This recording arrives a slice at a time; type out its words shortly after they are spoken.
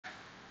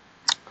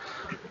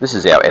This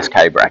is our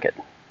SK bracket.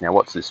 Now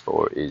what's this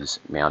for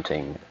is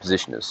mounting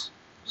positioners.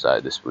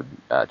 So this would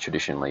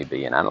traditionally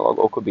be an analog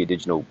or could be a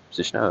digital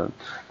positioner,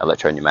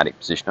 electro pneumatic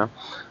positioner,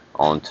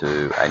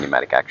 onto a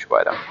pneumatic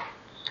actuator.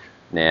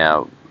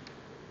 Now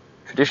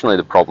traditionally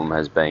the problem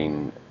has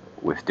been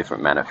with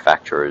different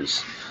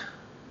manufacturers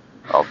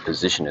of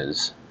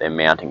positioners, their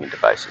mounting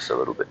interface is a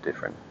little bit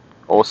different.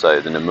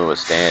 Also the Namur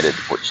standard,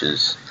 which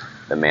is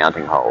the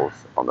mounting holes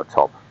on the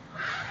top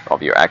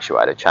of your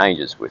actuator,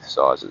 changes with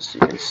sizes.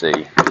 You can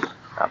see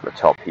up the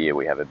top here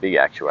we have a big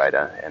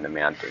actuator and the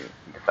mounting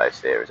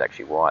interface there is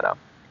actually wider.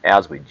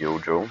 Ours we dual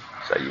drill,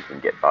 so you can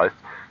get both,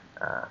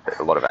 but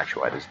a lot of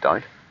actuators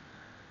don't.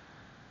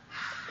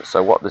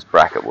 So what this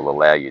bracket will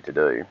allow you to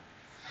do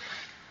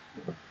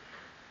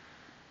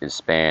is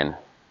span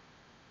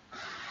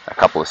a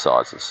couple of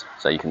sizes.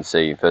 So you can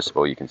see, first of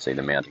all, you can see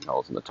the mounting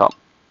holes on the top.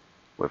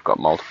 We've got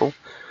multiple.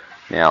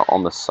 Now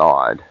on the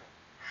side,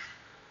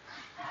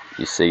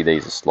 you see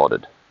these are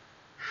slotted.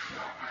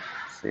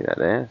 See that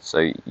there?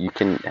 So you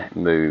can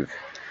move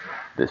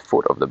the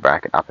foot of the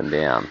bracket up and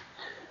down.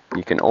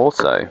 You can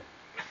also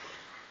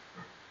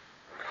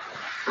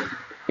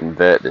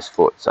invert this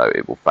foot so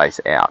it will face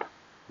out.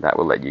 That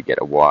will let you get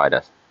a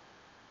wider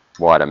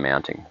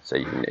mounting. So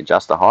you can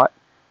adjust the height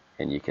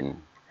and you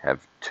can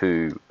have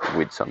two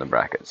widths on the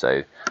bracket.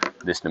 So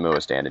this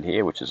Namur standard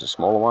here, which is a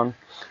smaller one,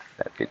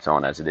 that fits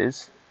on as it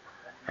is.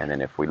 And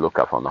then if we look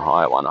up on the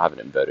higher one, I haven't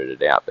inverted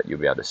it out, but you'll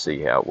be able to see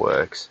how it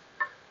works.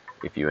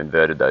 If you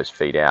inverted those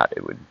feet out,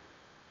 it would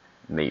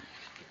meet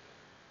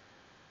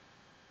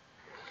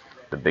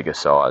the bigger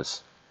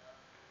size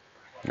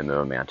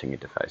Namur mounting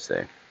interface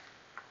there.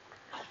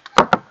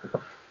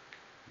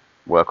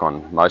 Work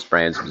on most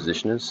brands of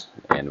positioners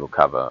and we'll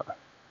cover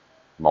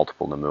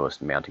multiple Namur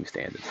mounting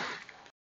standards.